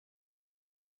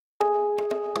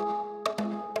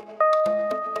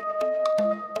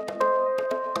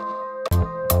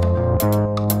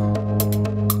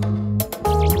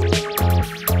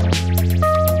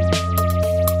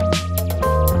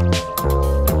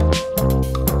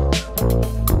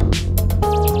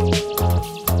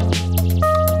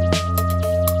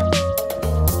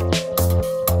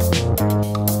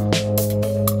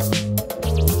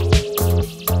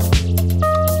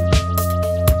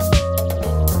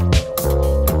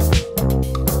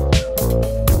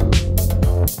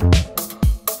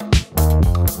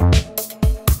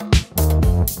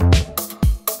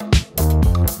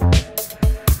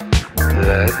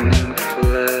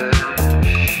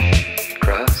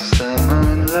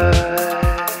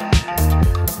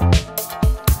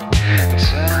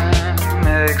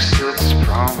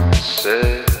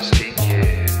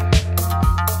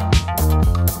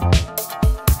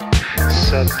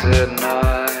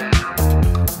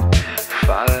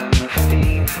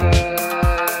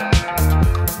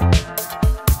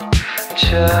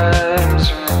Chimes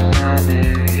ring I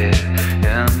knew you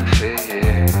and for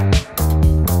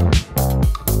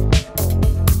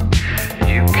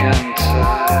you can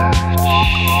touch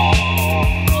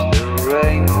the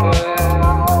rainbow,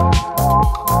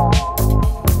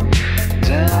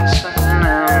 dancing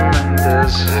in the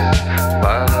desert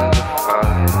by the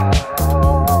fire.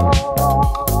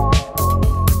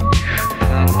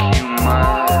 Thank you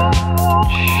much.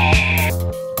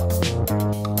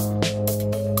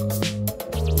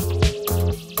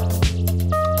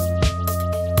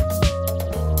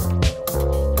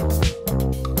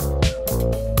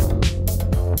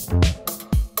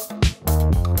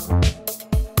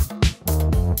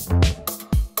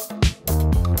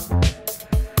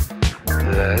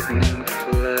 Lightning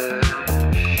flash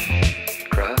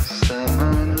across the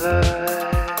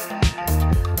moonlight.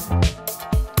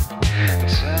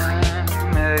 Time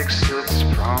makes its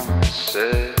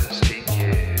promises to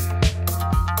you.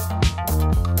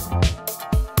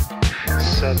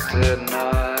 Saturday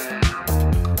night,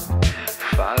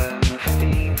 find the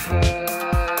fever.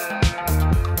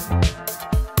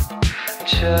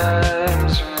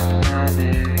 Chimes ring I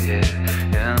knew you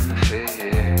and for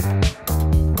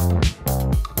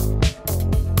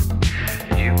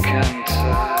you can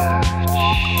touch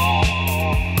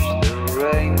the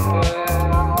rainbow,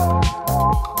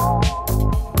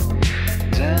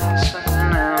 dancing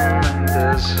in the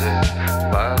desert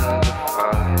by the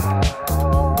fire.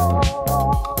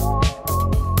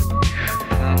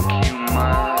 Thank you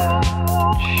much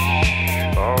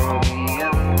for the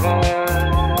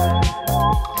invites.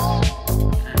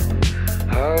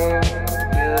 Oh,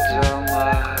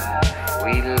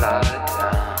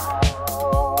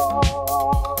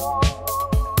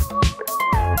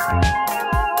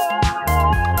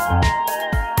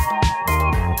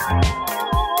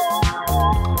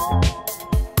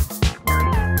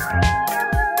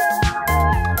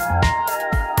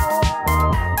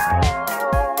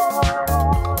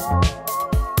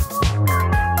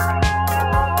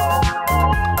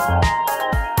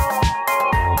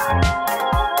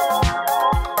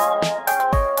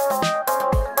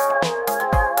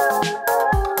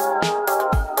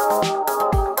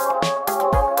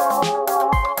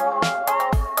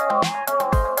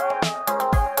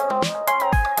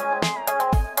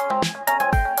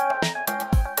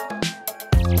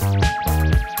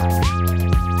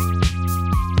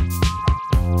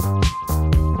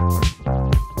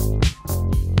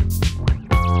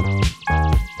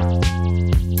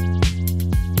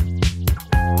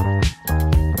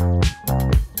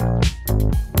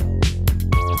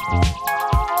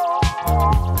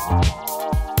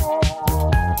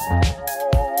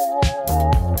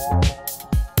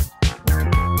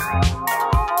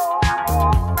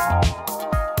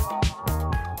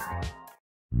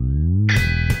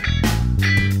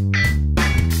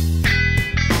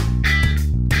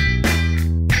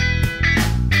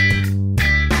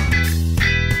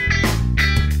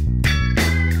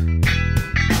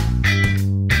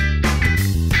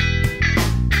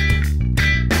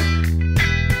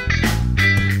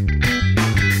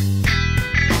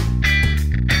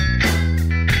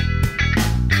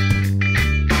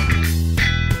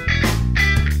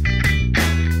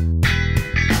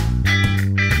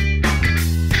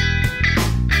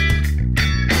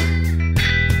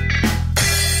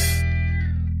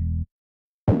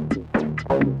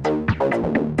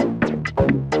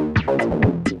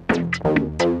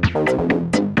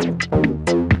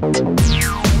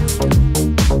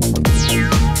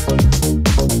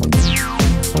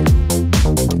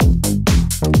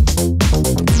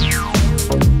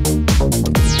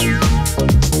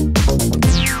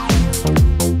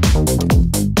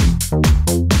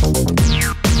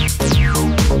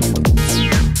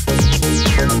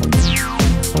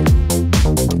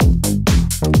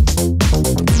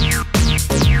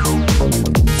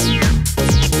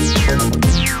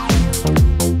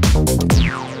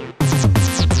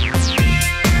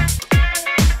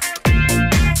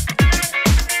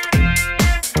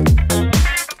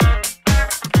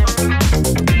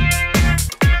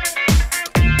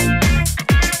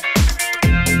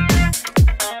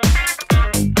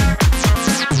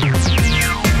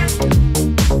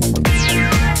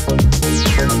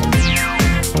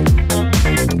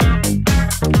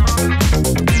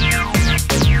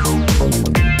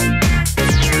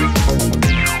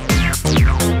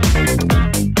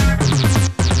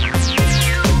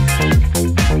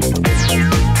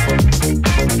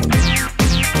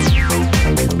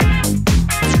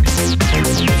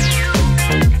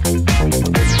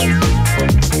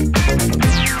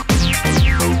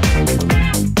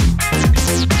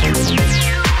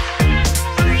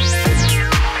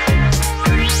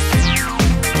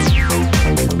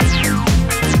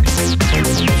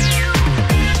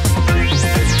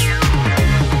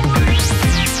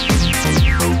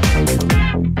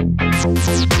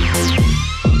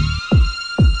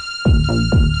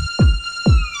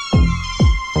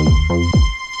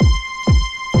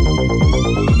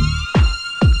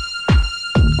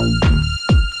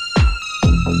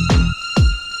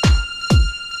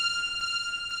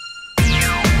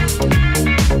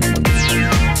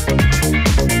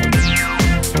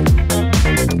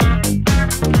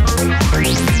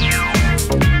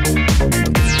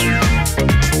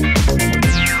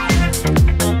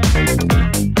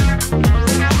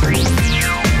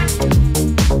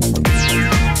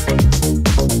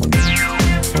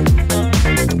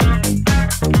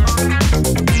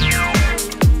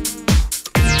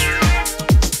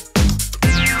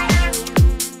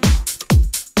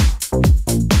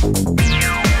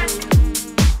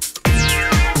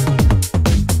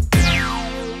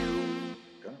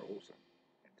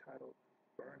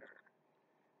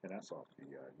 tracks off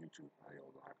the YouTube audio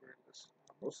library list.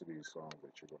 Most of these songs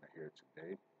that you're going to hear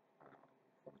today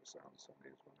from the Sound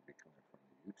Sunday is going to be coming from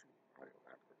the YouTube audio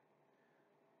library.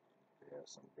 They have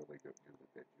some really good music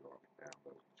that you all can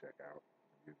download and check out.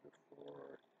 Music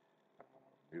for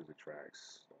music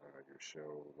tracks, your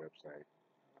show, website,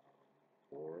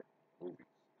 or movies,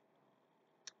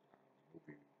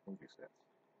 movie sets.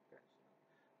 Okay, so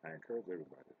I encourage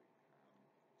everybody to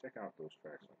check out those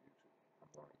tracks on YouTube. I'm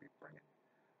going to be bringing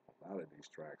a lot of these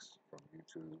tracks from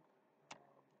YouTube,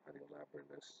 audio library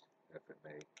list,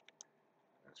 FMA,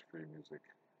 that's free music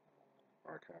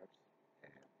archives,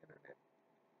 and internet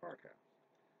archives.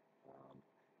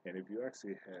 And if you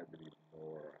actually have any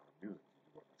more music that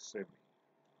you want to send me,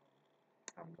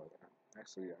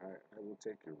 I will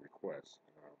take your request.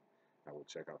 I will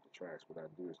check out the tracks. What I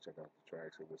do is check out the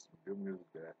tracks. If there's some good music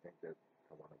that I think that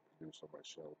I want to produce on my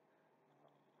show,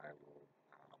 I will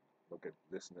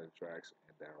listen to the tracks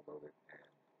and download it and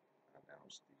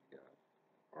announce the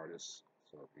artists.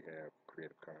 So if you have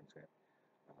creative content,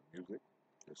 music,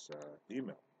 just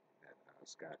email me at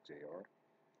scottjr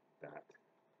dot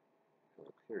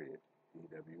period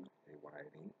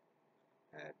EWAYNE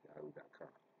at yahoo.com.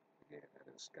 Again, that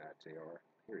is scottjr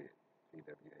period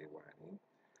EWAYNE.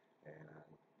 And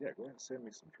yeah, go ahead and send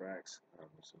me some tracks,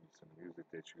 some music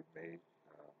that you've made.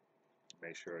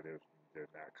 Make sure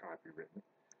they're not copywritten,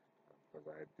 because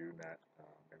I do not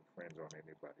infringe on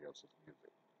anybody else's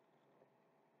music.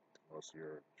 Most of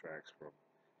your tracks from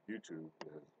YouTube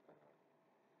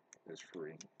is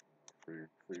free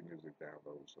music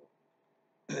download. So,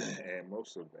 and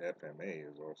most of FMA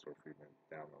is also free music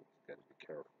download. You got to be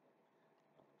careful.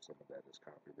 Some of that is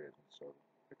copywritten, so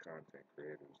the content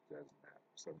creators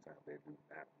sometimes they do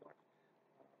not want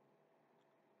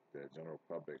the general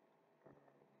public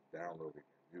downloading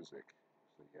music,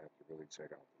 so you have to really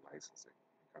check out the licensing,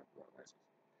 copyright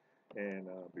licensing. And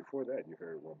before that, you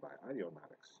heard one by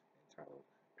Audionautics entitled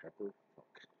Pepper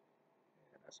Funk,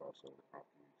 and that's also off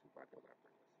the YouTube audio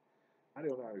library.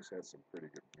 Audionautics has some pretty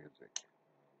good music.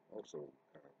 Also,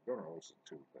 Gunner Olsen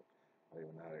too, but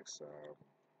Audionautics,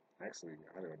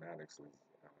 Audionautics is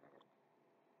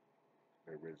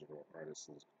the original artist.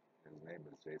 His name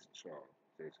is Jason Shaw.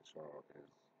 Jason Shaw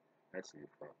is actually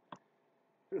from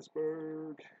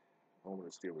Pittsburgh, home of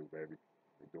the Steelers, baby.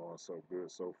 They're doing so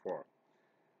good so far.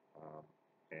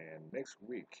 And next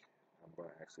week, I'm going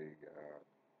to actually,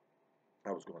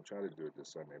 I was going to try to do it this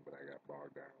Sunday, but I got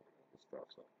bogged down with other stuff.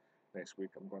 So next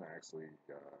week, I'm going to actually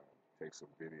take some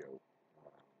video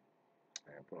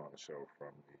and put on a show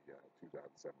from the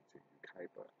 2017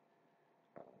 Ukaipa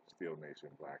Steel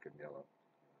Nation Black and Yellow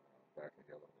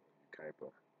Ukaipa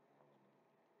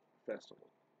Festival.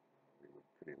 We were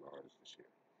pretty large this year.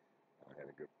 I had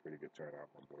a pretty good turnout.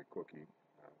 My boy Cookie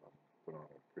put on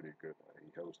a pretty good,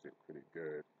 he hosted pretty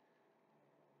good.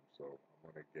 So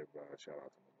I'm going to give a shout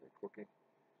out to my boy Cookie.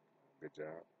 Good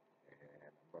job.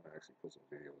 And I'm going to actually put some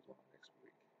videos on next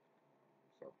week.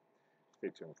 So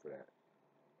stay tuned for that.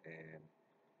 And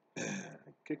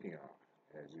kicking off,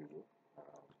 as usual,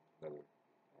 another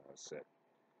set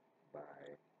by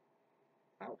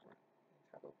Outrun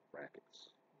entitled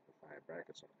Brackets. You can find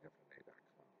brackets on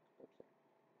FMA.com website.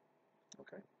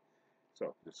 Okay,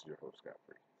 so this is your host Scott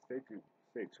Free. Stay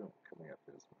tuned. Coming up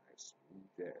is my smooth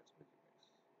jazz music mix.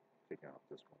 Kicking off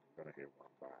this one, we're gonna hear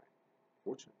one by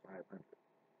Fortune 500.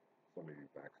 Some of you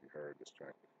have actually heard this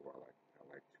track before. I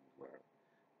like to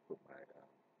put my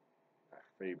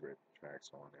favorite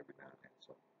tracks on every now and then.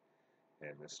 So,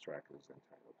 and this track is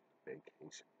entitled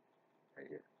Vacation. Right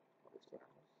here on the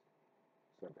Sound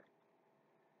Sunday.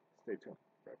 Stay tuned.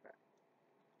 Right back.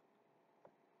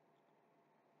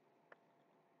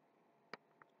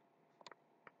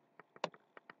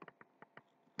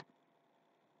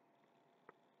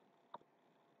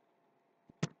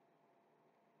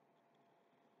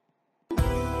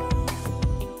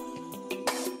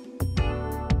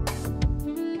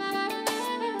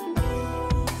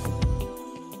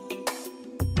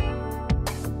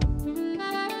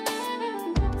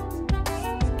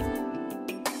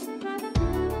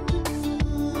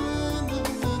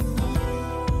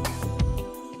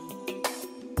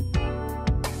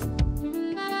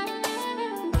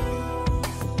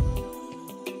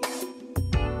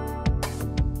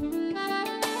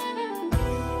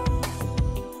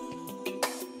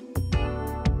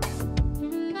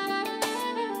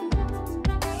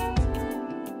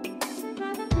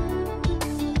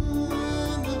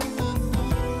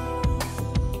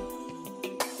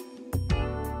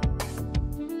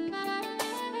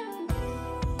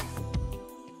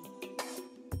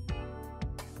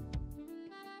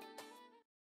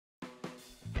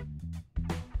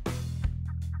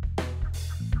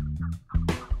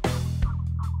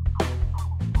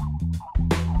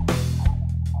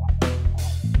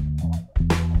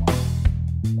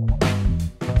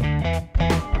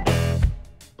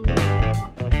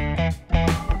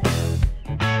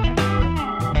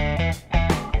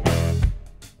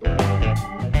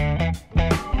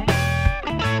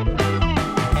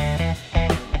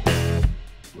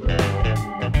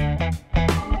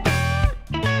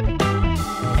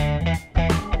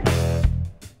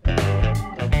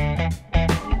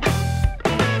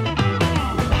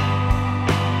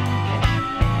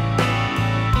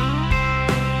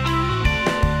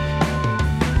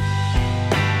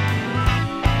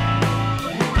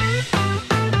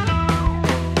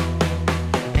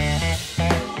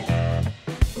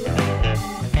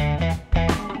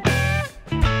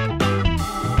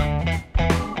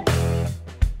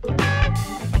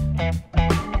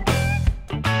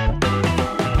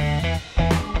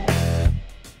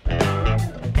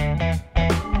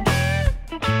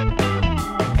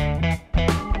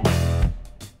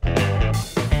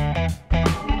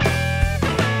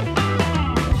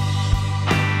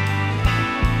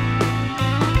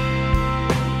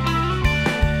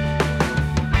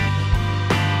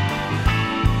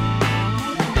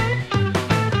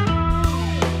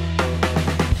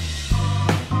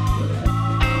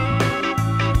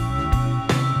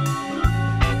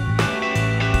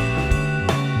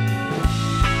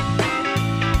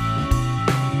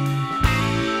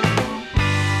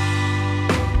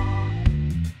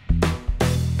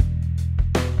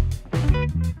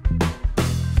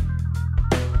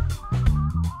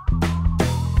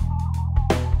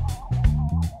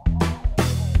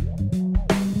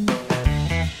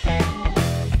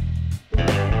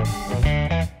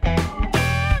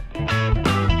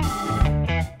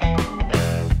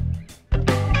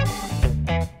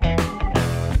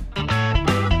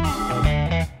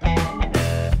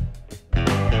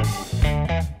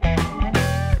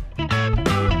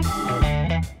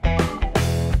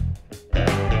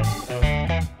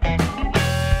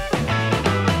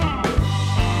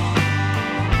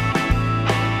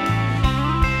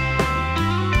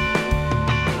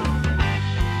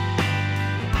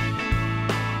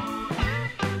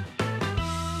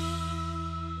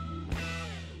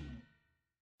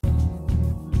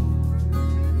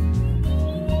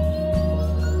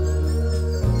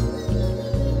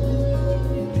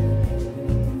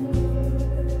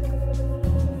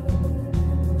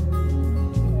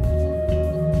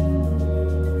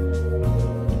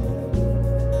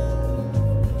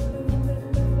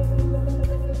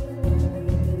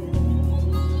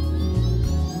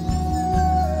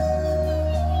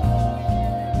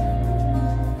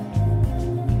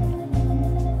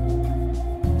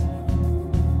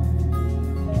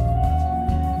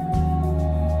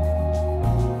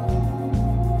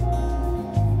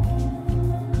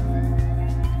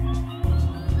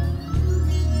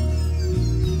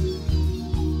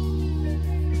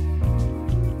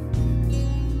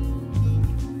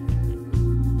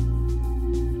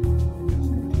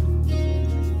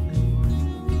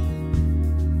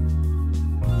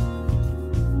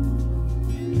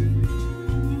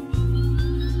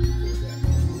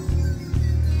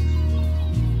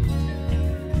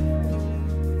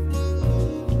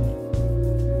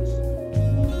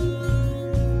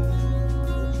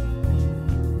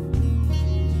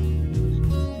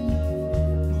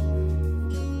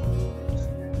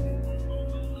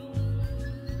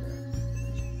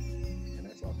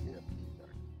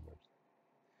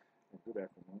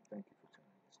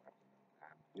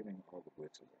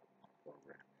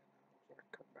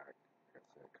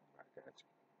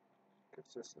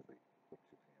 consistently from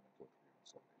 2 p.m. until 3 on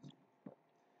Sundays. But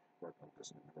working with this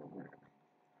new programming,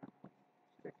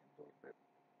 taking a little bit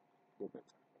of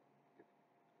time.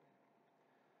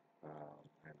 But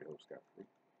I'm your host, Scott Free,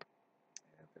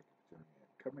 and thank you for tuning in.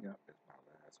 Coming up is my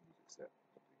last music set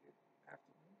of the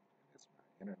afternoon, and it's my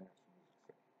international music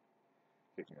set.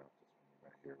 Kicking off this one, you're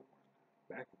going to hear one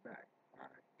back to back by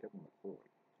Kevin McCoy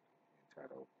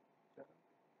entitled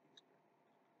Eastern,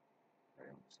 right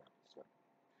on the sound set,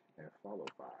 and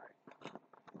followed by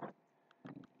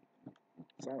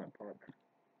Silent Partner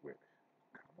with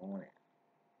Come On In.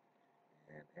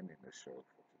 And ending the show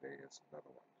for today is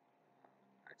another one.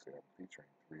 Actually, I'm featuring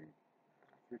three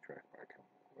tracks by Kevin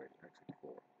McCoy, actually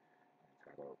four,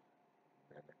 entitled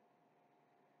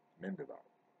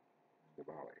Mendivale.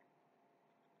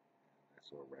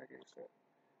 That's a reggae set,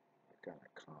 kind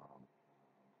of calm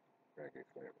reggae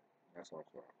flavor. That's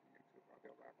also out for YouTube. I'll be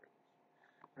elaborating.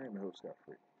 I am the host, Scott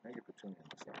Free. Thank you for tuning in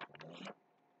this afternoon.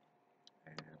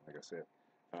 And like I said,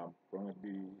 I'm going to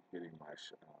be getting my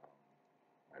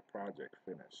project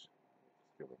finished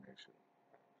with the Steel Nation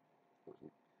for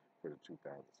the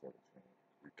 2017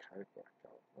 Recaipa,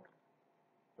 California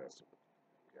festival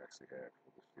we actually had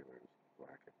for the Steelers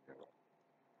Black and Yellow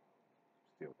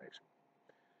Steel Nation.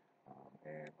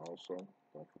 And also,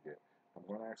 don't forget, I'm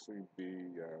going to actually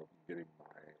be getting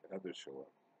my other show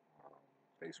up,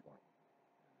 Base One,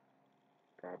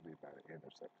 probably by the end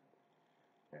of September,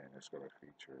 and it's going to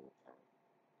feature.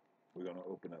 I'm going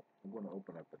to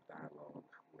open up a dialogue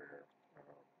where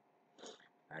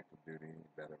active duty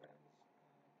veterans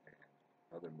and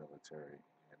other military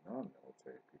and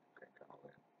non-military people can call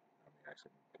in.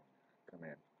 Actually can come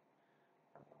in.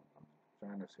 I'm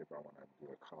trying to see if I want to do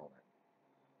a call-in.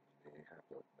 They have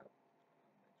to open up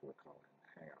into a call-in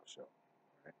hangout show.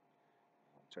 Right?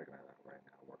 I'm checking that out right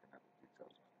now, working out the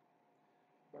details on it.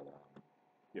 But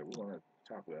yeah, we want to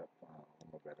top it up. I'm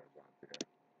a veterans out there,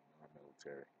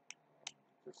 non-military,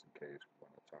 just in case we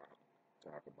want to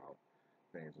talk about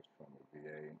things from the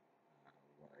VA.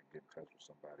 We want to get in touch with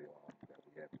somebody that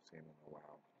we haven't seen in a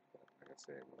while. But like I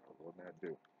said, what I will not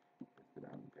do is get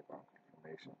out and give out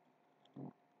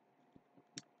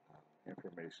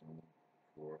information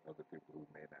for other people who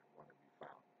may not want to be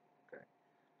found. Okay,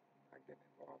 I'm not getting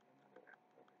involved in none of that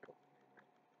because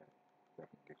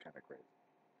definitely get kind of crazy.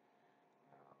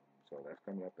 So that's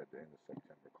coming up at the end of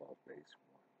September, called Base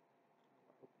One.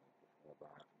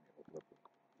 Open up the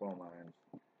phone lines,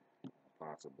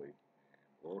 possibly,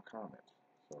 or comments.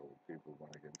 So if people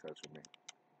want to get in touch with me.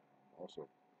 Also,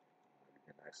 you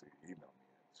can actually email me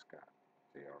at Scott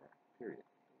Jr. Period.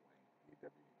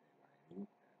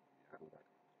 Dwayne, @yahoo.com.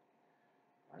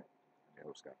 Alright, I'm your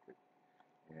host, Scott Free.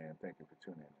 And thank you for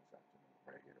tuning in this afternoon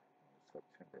right here on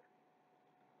September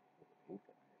 8th.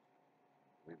 I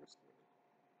believe it's the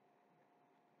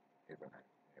 8th or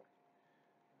 9th. Anyway,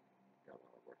 got a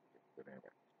lot of work to do. But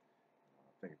anyway,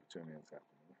 thank you for tuning in this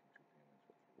afternoon from 2 p.m.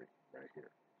 until 3 right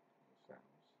here on the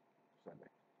Sounds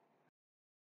Sunday.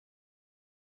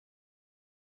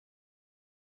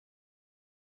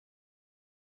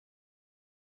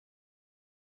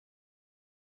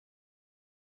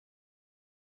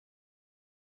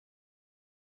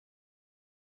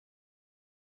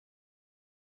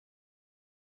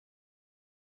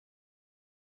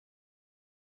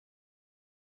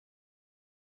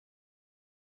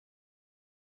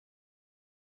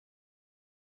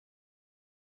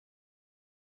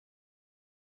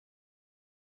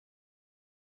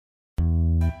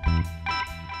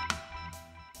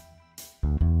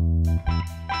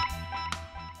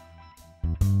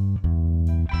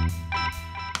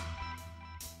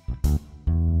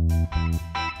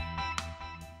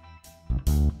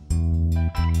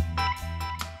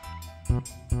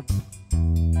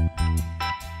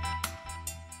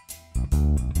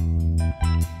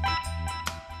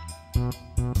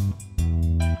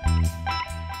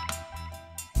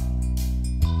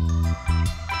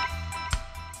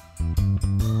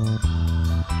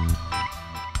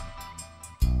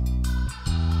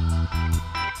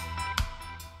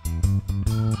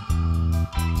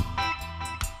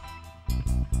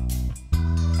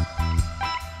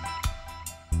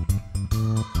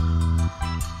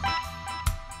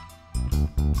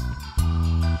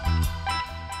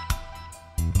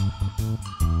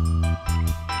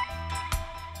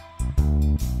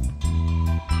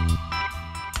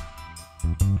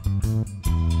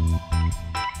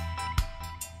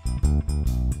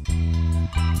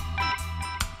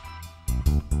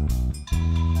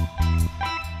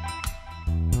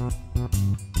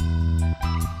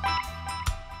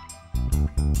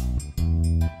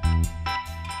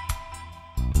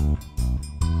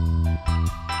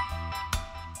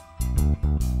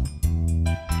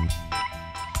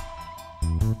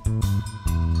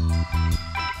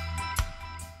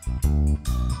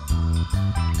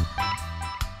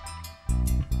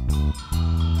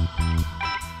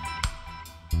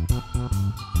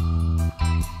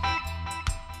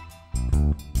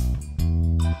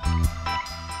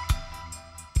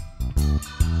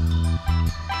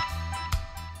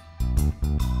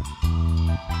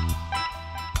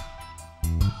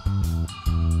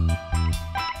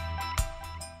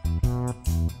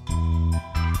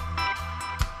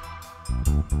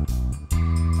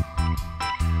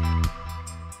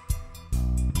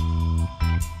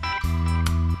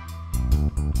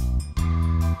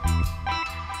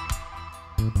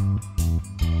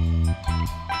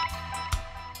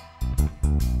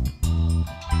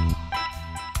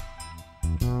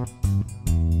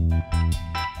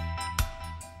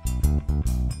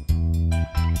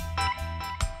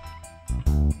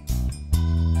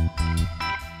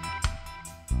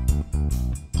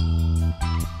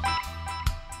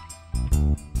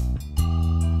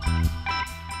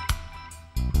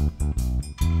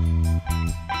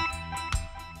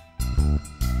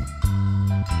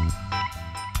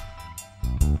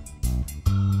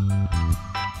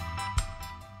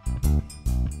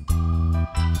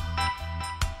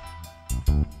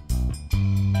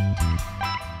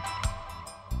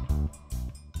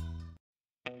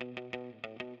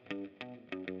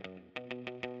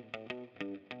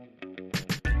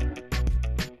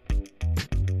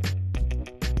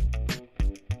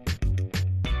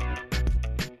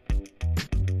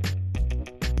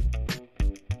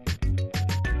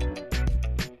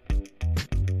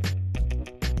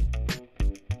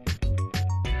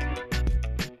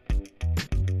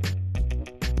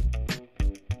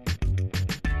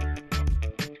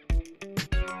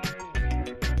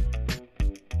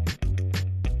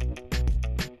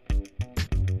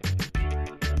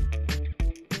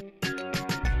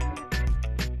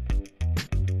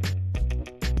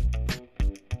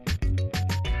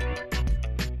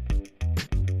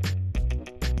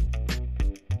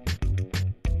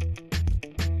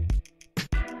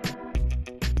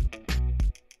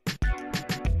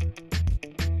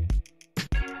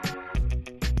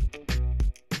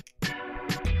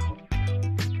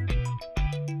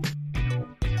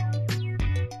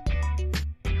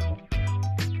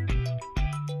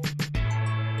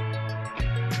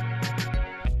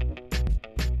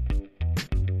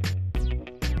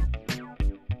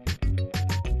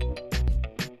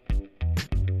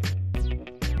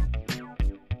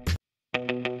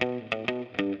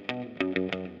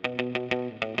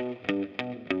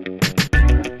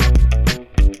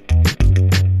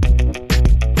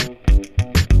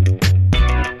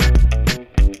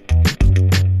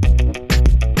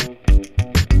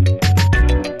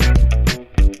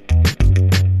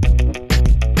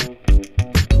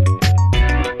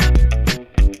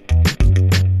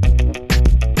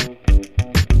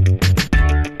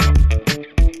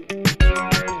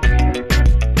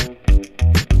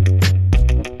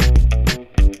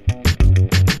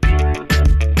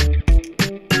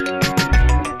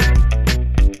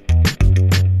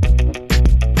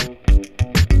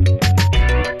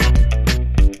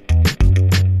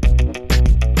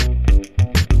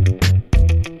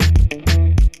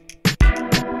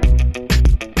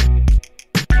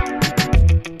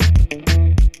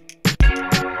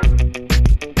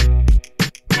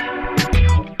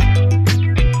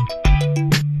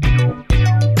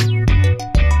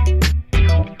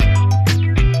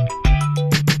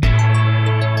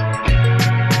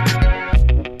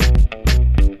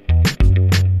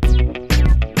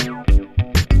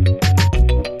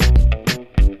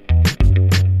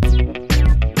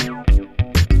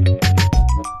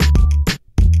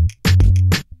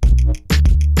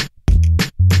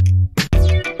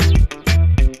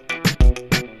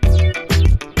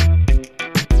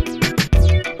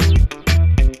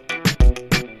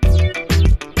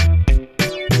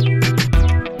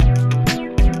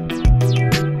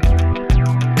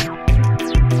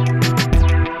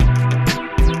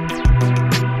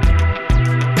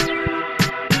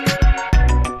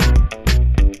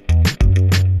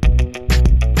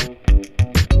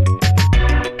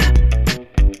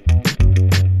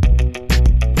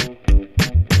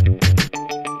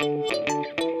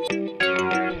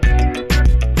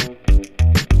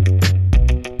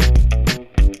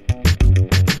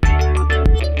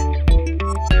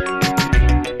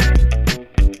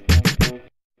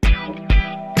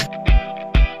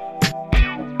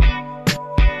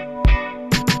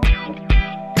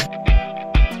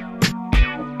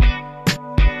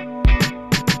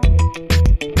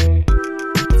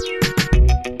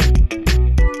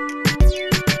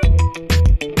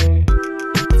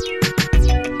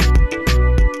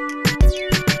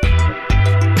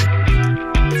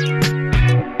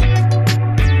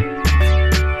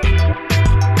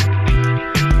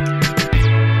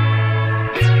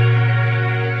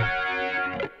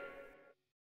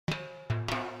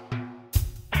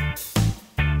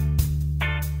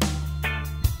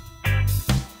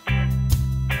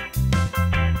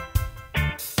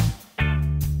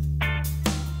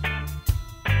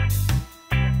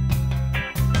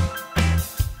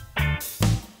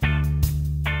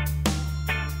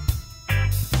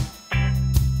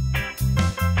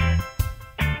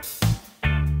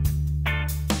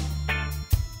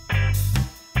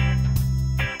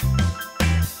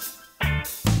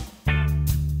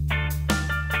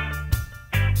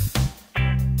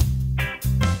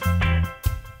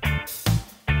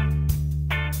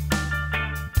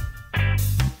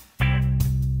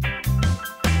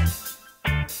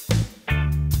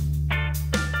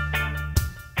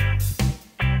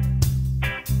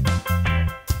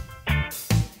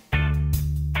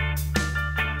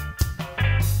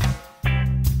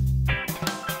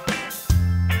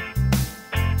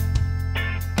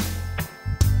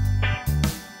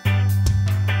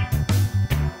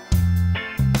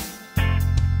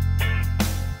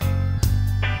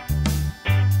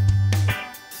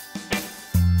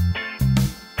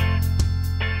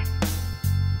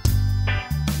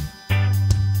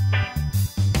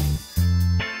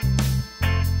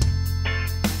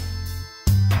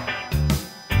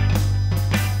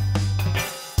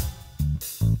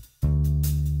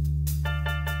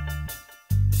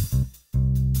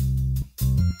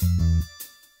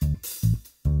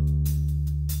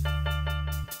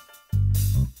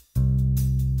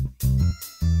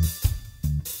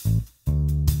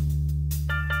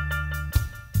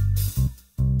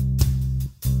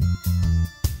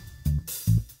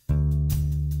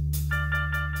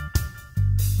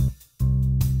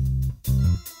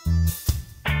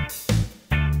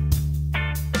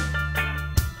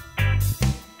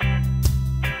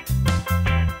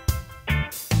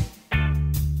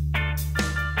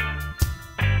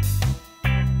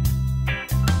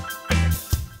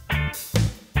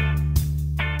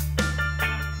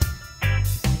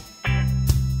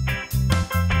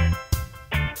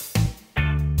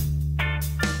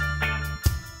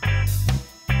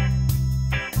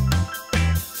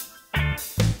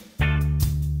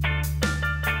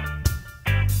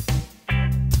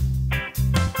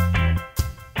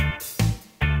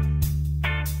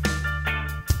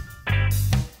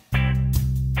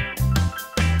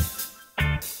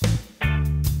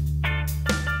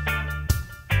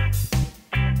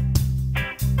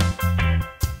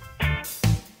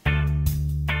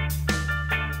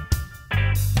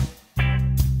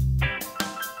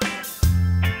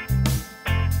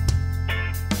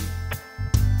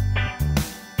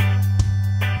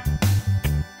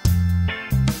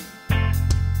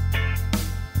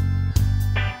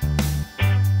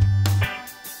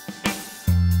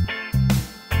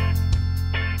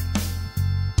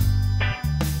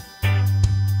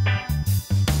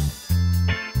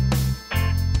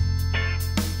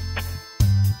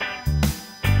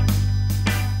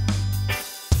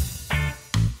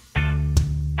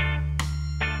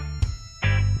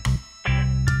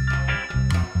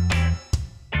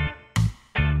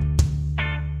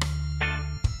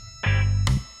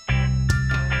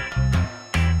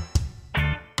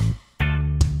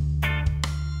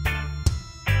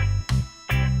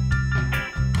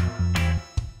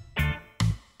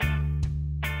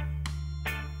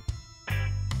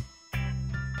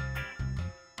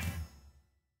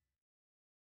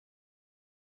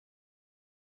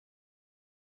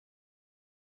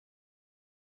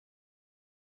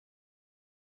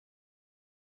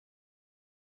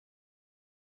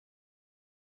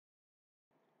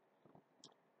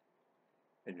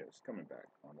 And yes, coming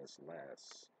back on this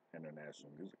last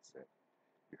international music set,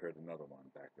 you heard another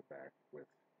one back to back with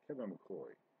Kevin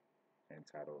McCloy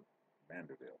entitled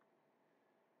Vanderbilt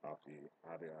off the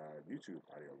YouTube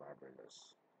audio library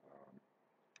list.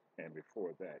 And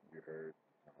before that, you heard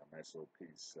a nice little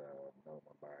piece known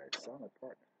by Sonic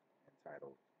Partner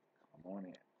entitled Come On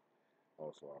In,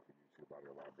 also off the YouTube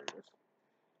audio library list.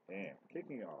 And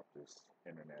kicking off this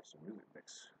international music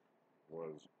mix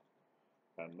was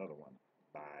another one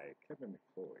by Kevin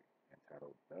McCloy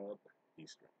entitled Dub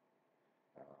Eastern.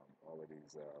 All of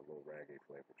these little reggae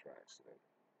flavor tracks today,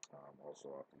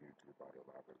 also off the YouTube audio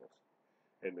library list.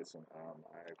 Hey, listen,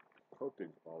 I hope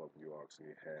that all of you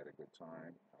actually had a good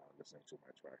time listening to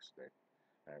my tracks today.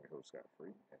 I am your host, Scott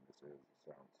Free, and this is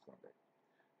Sound Sunday.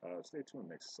 Stay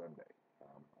tuned next Sunday.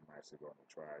 I'm actually going to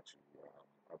try to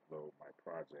upload my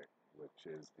project, which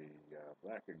is the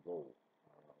Black and Gold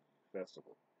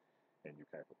Festival in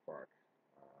Ucaipa Park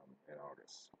in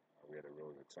August. We had a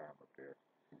really good time up there.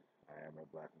 I am a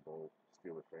Black and Gold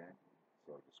Steeler fan,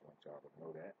 so I just want y'all to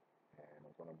know that. And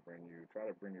I'm going to try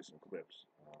to bring you some clips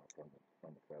from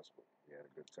the festival. We had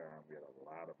a good time. We had a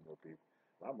lot more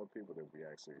people than we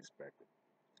actually expected.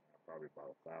 Probably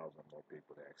about 1,000 more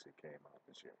people that actually came out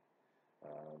this year.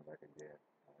 Like again,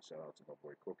 shout out to my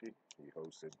boy Cookie. He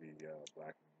hosted the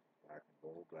Black and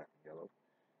Gold, Black and Yellow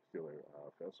Steeler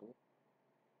Festival.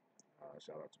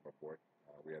 Shout out to my boy.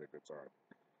 We had a good time.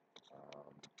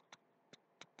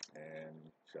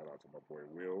 And shout out to my boy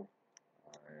Will.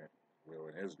 Will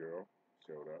and his girl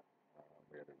showed up.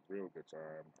 We had a real good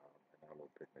time in our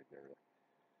little picnic area,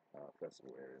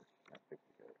 festival area, not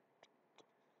picnic area.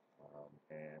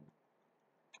 And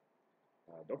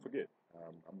don't forget,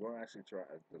 I'm going to actually try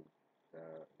the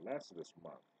last of this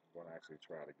month. I'm going to actually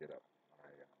try to get up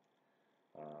my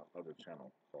other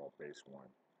channel called Base One,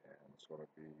 and it's going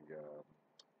to be a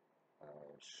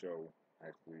show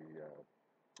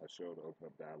a show to open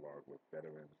up dialogue with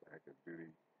veterans, active duty,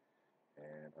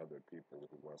 and other people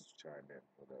who wants to chime in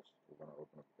with us. We're going to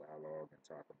open up a dialogue and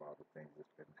talk about the things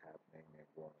that's been happening and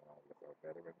going on with our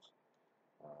veterans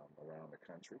around the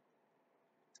country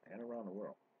and around the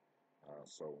world.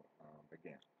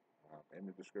 Again, in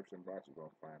the description box, you're going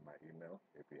to find my email.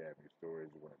 If you have any stories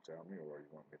you want to tell me, or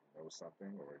you want me to know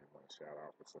something, or you want to shout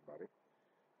out with somebody,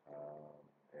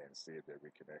 and see if they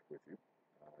reconnect with you,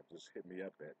 just hit me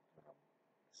up at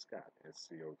Scott,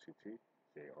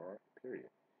 SCOTTJR,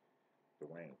 period.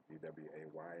 Dwayne,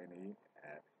 DWAYNE,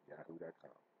 at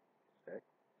yahoo.com. Okay?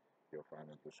 You'll find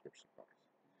in the description box.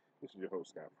 This is your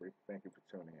host, Scott Free. Thank you for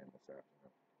tuning in this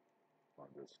afternoon on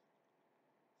this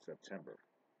September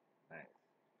 9th,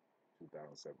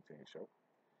 2017 show.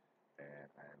 And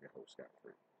I am your host, Scott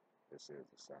Free. This is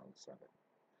the Sound Sunday.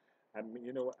 I mean,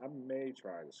 you know what? I may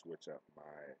try to switch up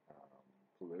my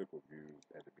political views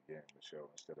at the beginning of the show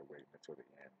instead of waiting until the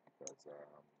end, because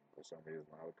for some reason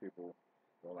a lot of people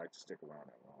don't like to stick around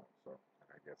that long. So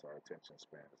I guess our attention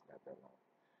span is not that long.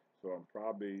 So I'm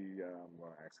probably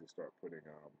going to actually start putting,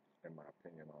 in my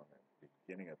opinion, on the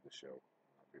beginning of the show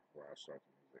before I start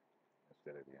the music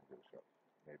instead of the end of the show.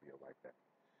 Maybe you'll like that.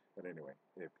 But anyway,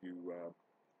 if you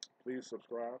please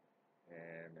subscribe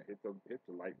and hit the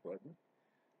like button.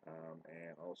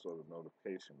 And also the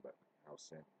notification button. I'll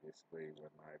send basically when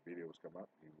my videos come up,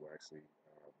 you will actually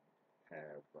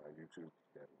have YouTube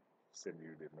that will send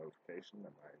you the notification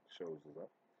that my shows is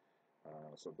up.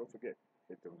 So don't forget,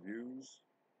 hit the views,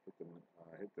 hit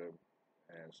the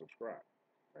and subscribe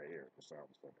right here at the Sound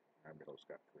Sunday. I'm your host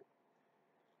Scott Free.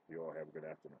 You all have a good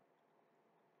afternoon.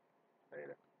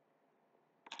 Later.